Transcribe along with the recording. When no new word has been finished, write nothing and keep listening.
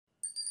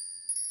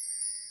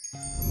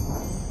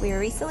We were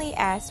recently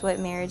asked what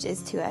marriage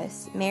is to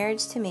us.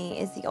 Marriage to me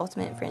is the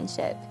ultimate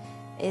friendship.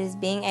 It is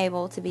being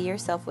able to be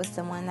yourself with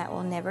someone that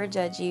will never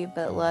judge you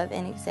but love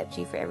and accept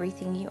you for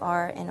everything you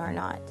are and are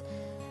not.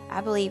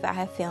 I believe I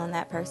have found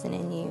that person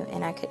in you,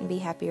 and I couldn't be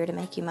happier to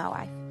make you my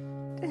wife.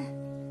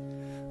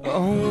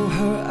 Oh,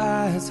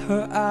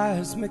 her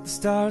eyes make the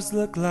stars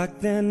look like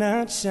they're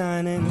not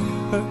shining.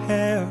 Her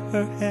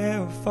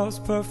hair falls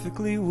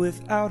perfectly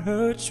without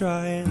her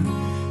trying.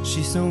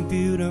 She's so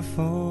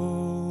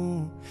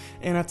beautiful,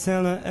 and I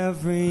tell her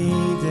every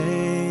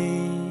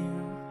day.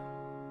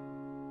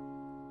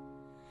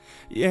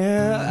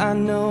 Yeah, I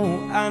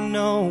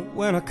know,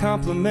 when I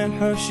compliment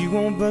her she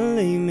won't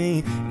believe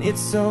me. It's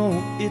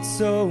so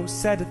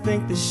sad to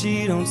think that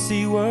she don't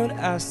see what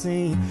I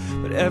see.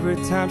 But every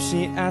time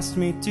she asks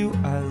me, do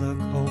I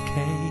look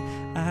okay,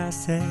 I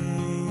say,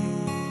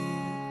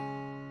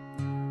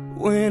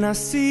 when I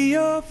see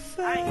your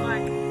face,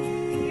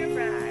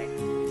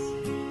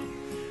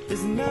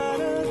 there's not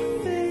a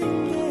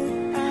thing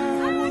that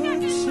I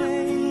would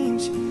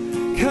change.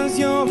 'Cause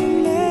you're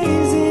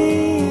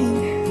amazing,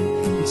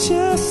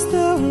 just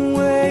the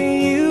way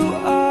you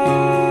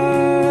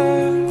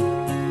are.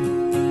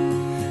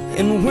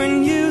 And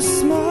when you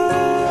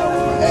smile,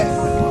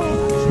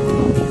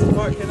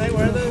 Mark, can they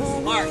wear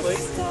those? Mark,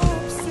 please.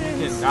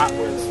 You cannot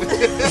wear this.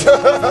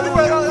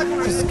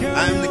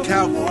 I'm the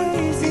cowboy.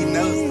 He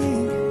knows it.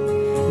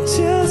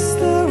 Just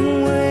the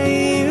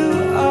way you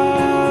are.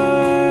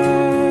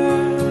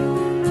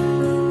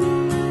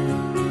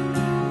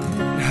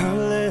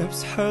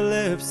 Her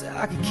lips,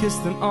 I could kiss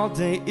them all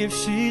day if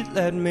she'd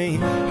let me.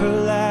 Her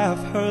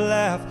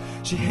laugh,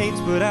 she hates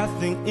but I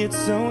think it's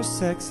so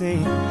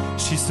sexy.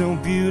 She's so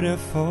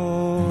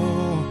beautiful,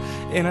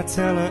 and I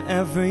tell her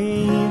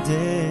every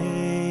day.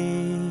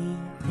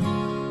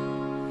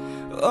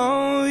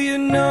 Oh, you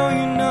know,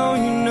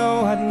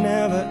 I'd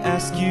never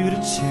ask you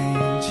to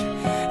change.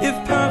 If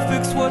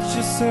perfect's what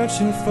you're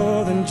searching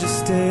for, then just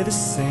stay the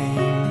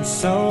same.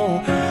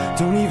 So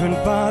don't even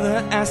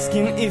bother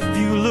asking if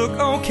you look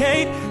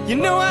okay. You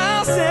know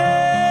I'll say,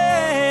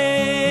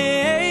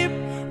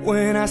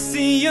 when I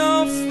see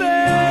your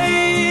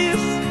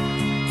face,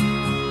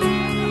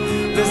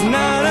 there's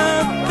not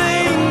a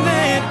thing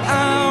that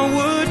I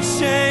would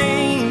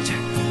change.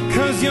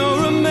 'Cause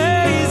you're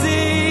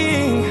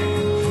amazing,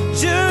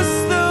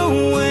 just the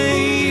way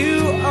you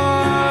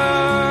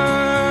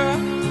are.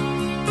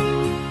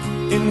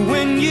 And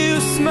when you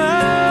smile,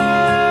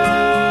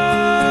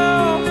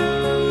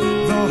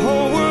 the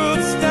whole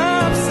world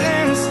stops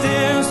and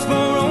stares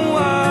for a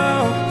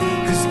while.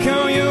 'Cause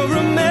girl, you're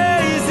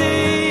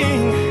amazing,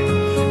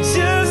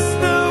 just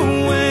the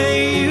way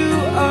you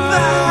are.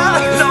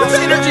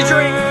 Energy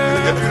drink.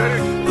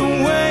 The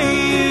way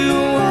you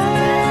are,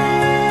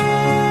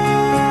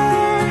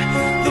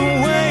 the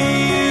way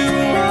you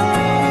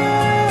are.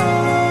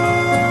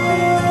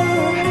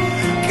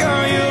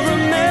 Girl, you're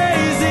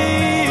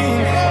amazing,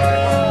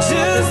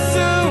 just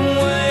the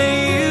way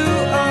you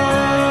are.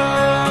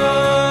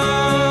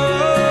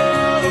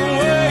 The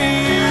way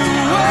you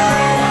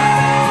are,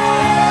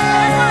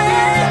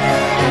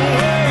 the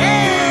way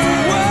you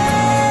are.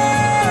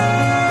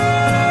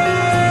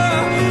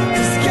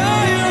 'Cause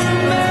girl, you're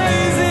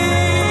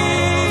amazing,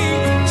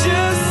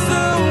 just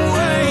the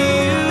way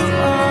you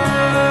are.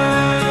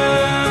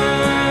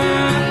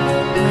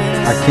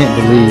 I can't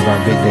believe our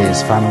big day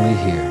is finally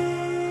here.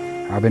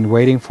 I've been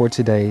waiting for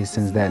today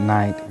since that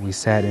night we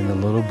sat in the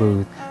little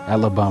booth at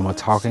Alabama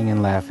talking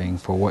and laughing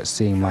for what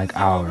seemed like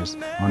hours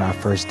on our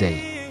first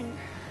date.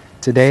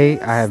 Today,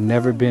 I have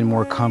never been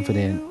more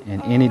confident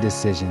in any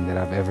decision that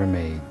I've ever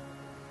made.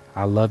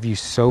 I love you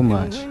so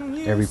much.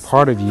 Every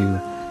part of you,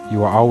 you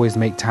will always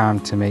make time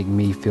to make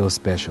me feel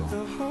special.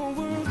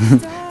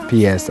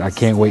 P.S. I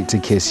can't wait to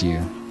kiss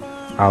you.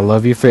 I'll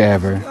love you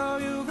forever.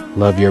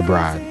 Love, your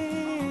bride.